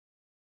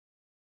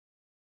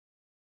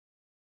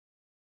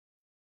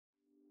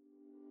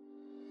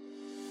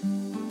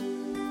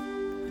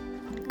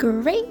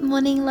Great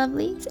morning,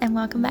 lovelies, and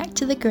welcome back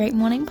to the Great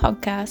Morning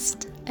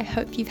Podcast. I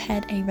hope you've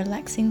had a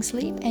relaxing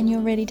sleep and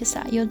you're ready to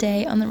start your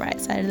day on the right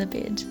side of the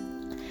bed.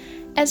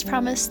 As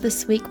promised,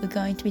 this week we're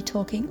going to be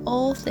talking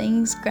all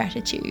things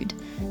gratitude.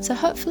 So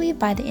hopefully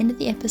by the end of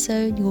the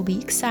episode, you will be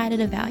excited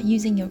about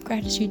using your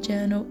gratitude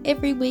journal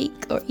every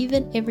week or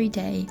even every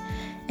day,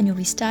 and you'll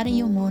be starting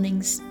your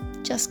mornings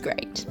just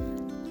great.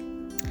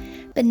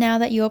 But now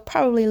that you're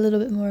probably a little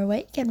bit more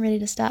awake and ready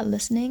to start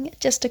listening,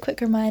 just a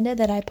quick reminder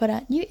that I put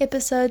out new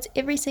episodes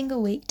every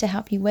single week to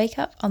help you wake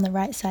up on the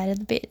right side of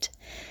the bed.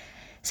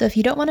 So if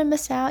you don't want to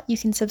miss out, you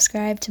can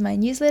subscribe to my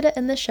newsletter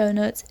in the show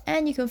notes,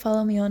 and you can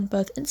follow me on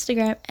both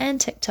Instagram and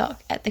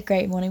TikTok at The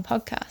Great Morning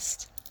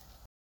Podcast.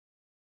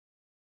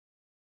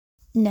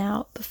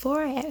 Now,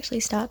 before I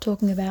actually start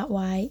talking about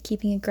why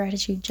keeping a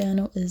gratitude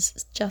journal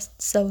is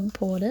just so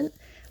important,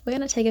 we're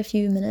going to take a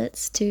few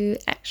minutes to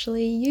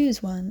actually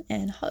use one,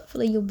 and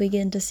hopefully you'll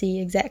begin to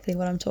see exactly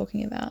what I'm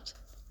talking about.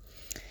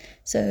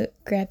 So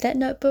grab that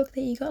notebook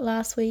that you got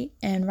last week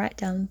and write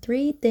down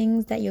 3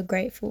 things that you're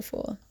grateful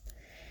for.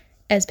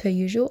 As per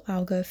usual,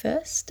 I'll go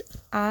first.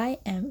 I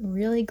am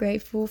really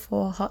grateful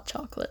for hot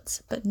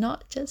chocolates, but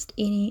not just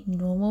any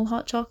normal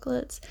hot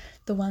chocolates,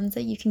 the ones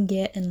that you can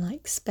get in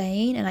like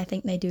Spain, and I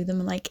think they do them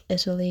in like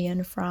Italy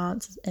and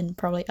France and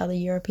probably other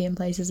European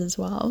places as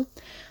well.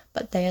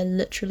 But they are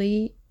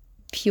literally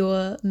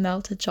pure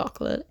melted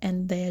chocolate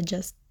and they are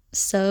just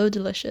so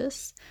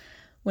delicious.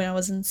 When I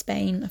was in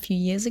Spain a few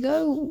years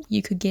ago,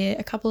 you could get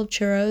a couple of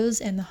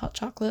churros and the hot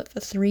chocolate for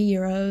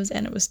 €3,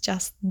 and it was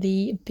just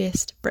the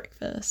best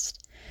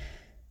breakfast.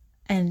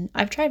 And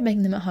I've tried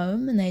making them at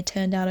home and they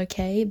turned out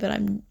okay, but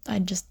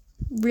I'm just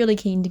really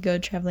keen to go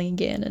traveling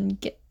again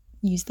and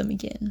use them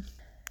again.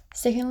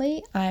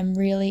 Secondly, I'm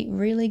really,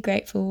 really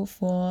grateful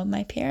for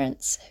my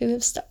parents who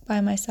have stuck by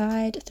my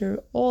side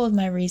through all of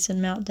my recent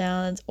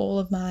meltdowns, all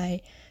of my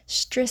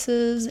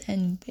stresses,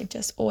 and they've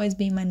just always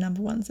been my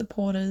number one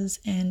supporters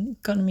and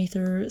gotten me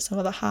through some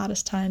of the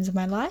hardest times of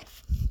my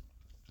life.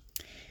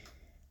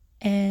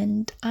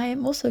 And I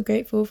am also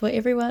grateful for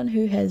everyone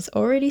who has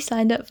already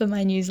signed up for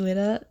my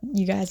newsletter.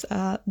 You guys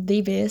are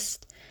the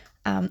best.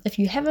 If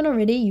you haven't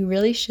already, you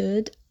really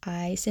should.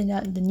 I send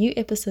out the new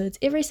episodes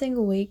every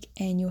single week,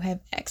 and you'll have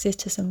access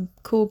to some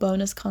cool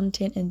bonus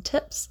content and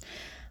tips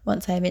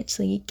once I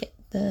eventually get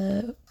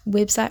the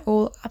website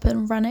all up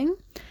and running.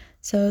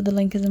 So the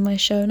link is in my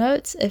show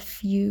notes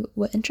if you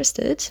were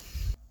interested.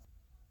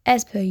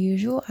 As per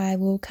usual, I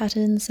will cut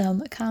in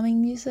some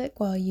calming music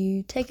while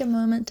you take a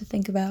moment to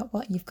think about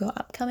what you've got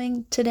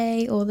upcoming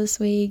today or this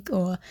week,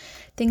 or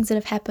things that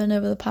have happened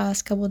over the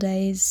past couple of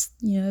days,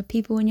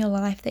 people in your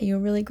life that you're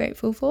really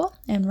grateful for,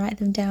 and write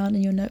them down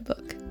in your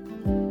notebook.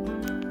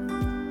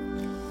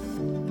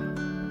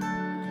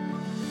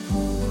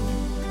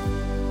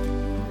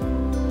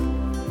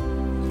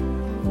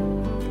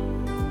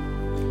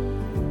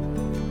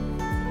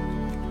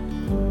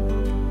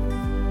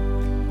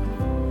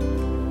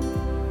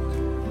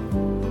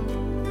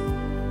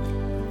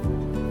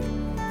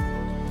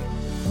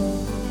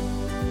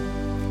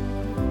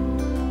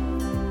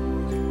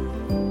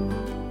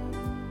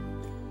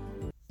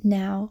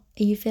 Now,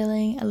 are you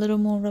feeling a little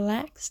more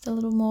relaxed, a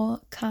little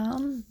more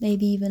calm,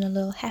 maybe even a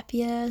little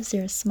happier? Is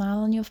there a smile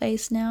on your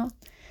face now?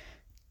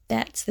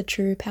 That's the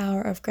true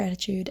power of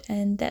gratitude,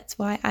 and that's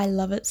why I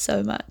love it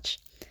so much.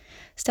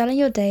 Starting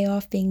your day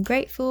off being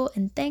grateful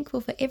and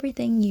thankful for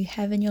everything you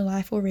have in your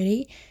life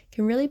already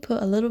can really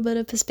put a little bit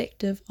of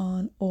perspective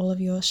on all of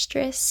your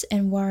stress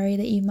and worry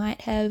that you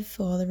might have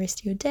for the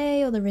rest of your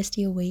day or the rest of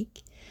your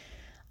week.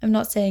 I'm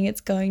not saying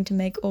it's going to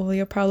make all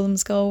your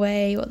problems go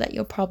away or that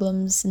your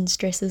problems and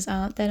stresses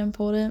aren't that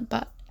important,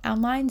 but our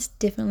minds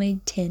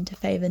definitely tend to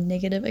favor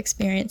negative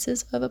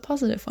experiences over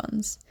positive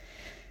ones.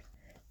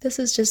 This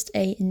is just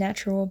a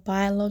natural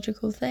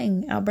biological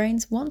thing. Our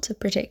brains want to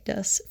protect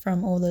us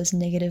from all those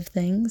negative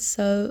things,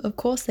 so of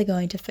course they're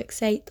going to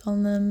fixate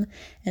on them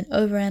and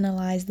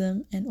overanalyze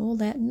them and all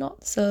that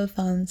not so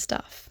fun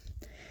stuff.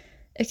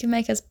 It can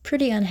make us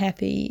pretty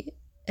unhappy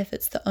if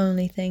it's the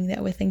only thing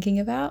that we're thinking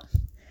about.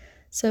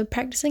 So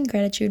practicing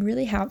gratitude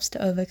really helps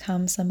to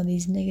overcome some of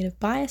these negative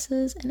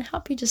biases and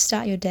help you just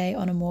start your day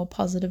on a more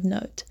positive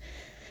note.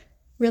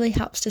 Really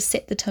helps to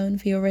set the tone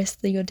for your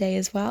rest of your day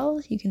as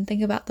well. You can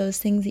think about those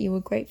things that you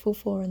were grateful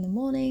for in the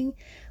morning,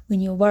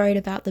 when you're worried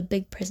about the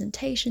big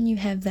presentation you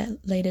have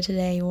that later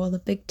today or the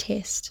big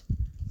test.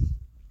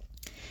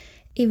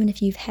 Even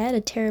if you've had a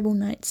terrible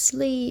night's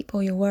sleep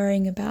or you're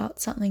worrying about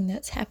something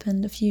that's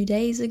happened a few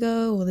days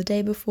ago or the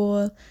day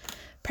before,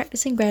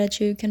 practicing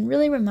gratitude can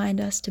really remind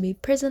us to be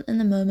present in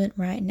the moment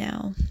right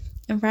now.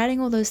 And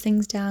writing all those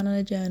things down in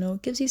a journal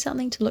gives you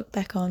something to look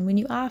back on when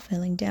you are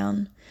feeling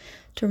down,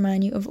 to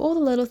remind you of all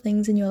the little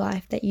things in your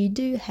life that you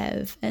do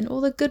have and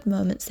all the good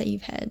moments that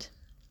you've had.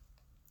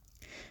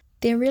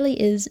 There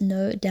really is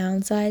no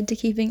downside to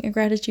keeping a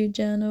gratitude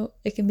journal.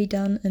 It can be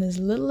done in as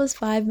little as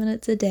 5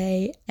 minutes a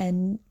day,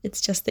 and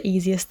it's just the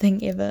easiest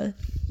thing ever.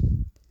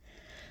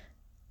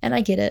 And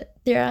I get it,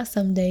 there are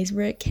some days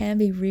where it can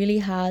be really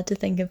hard to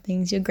think of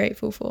things you're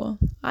grateful for.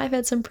 I've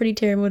had some pretty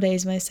terrible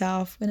days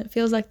myself when it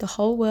feels like the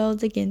whole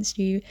world's against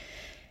you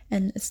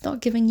and it's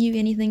not giving you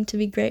anything to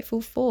be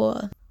grateful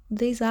for.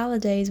 These are the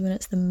days when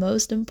it's the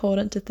most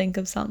important to think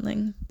of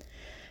something.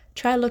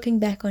 Try looking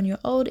back on your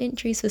old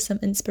entries for some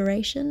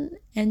inspiration,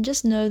 and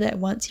just know that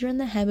once you're in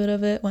the habit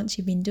of it, once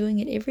you've been doing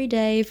it every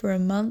day for a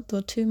month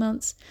or 2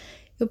 months,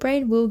 your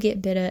brain will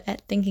get better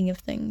at thinking of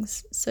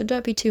things, so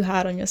don't be too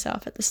hard on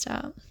yourself at the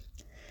start.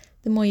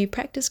 The more you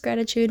practice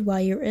gratitude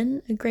while you're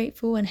in a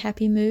grateful and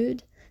happy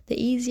mood,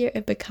 the easier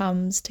it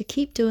becomes to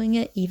keep doing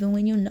it even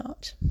when you're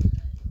not.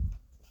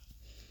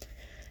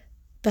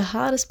 The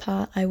hardest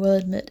part, I will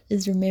admit,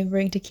 is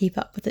remembering to keep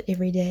up with it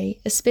every day,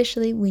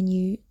 especially when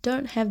you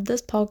don't have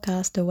this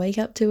podcast to wake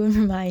up to and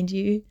remind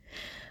you.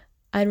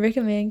 I'd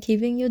recommend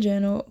keeping your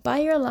journal by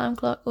your alarm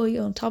clock or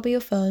on top of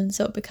your phone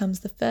so it becomes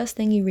the first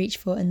thing you reach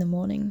for in the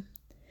morning.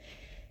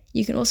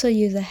 You can also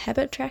use a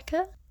habit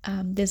tracker.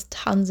 There's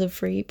tons of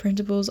free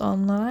printables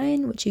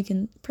online which you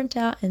can print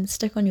out and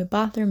stick on your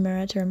bathroom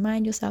mirror to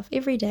remind yourself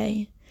every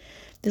day.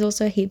 There's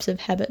also heaps of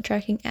habit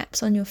tracking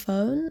apps on your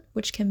phone,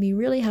 which can be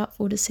really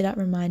helpful to set up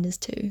reminders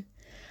too.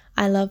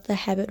 I love the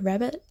Habit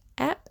Rabbit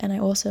app, and I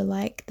also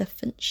like the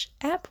Finch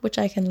app, which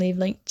I can leave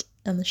linked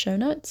in the show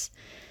notes.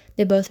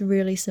 They're both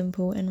really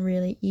simple and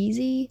really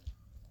easy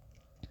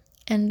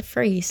and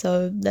free,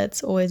 so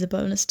that's always a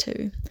bonus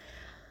too.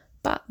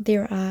 But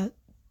there are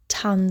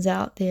tons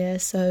out there,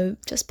 so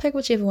just pick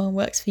whichever one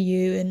works for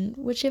you and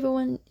whichever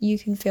one you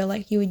can feel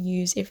like you would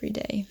use every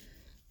day.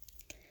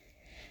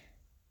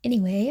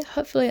 Anyway,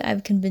 hopefully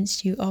I've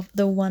convinced you of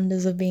the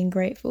wonders of being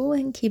grateful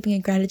and keeping a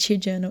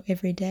gratitude journal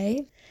every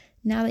day.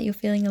 Now that you're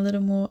feeling a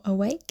little more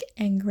awake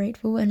and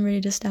grateful and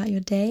ready to start your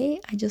day,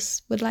 I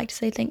just would like to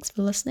say thanks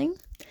for listening.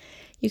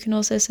 You can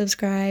also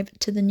subscribe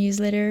to the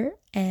newsletter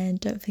and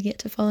don't forget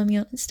to follow me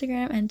on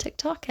Instagram and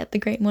TikTok at The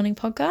Great Morning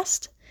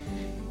Podcast.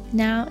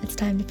 Now it's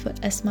time to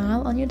put a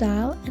smile on your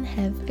dial and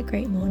have a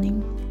great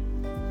morning.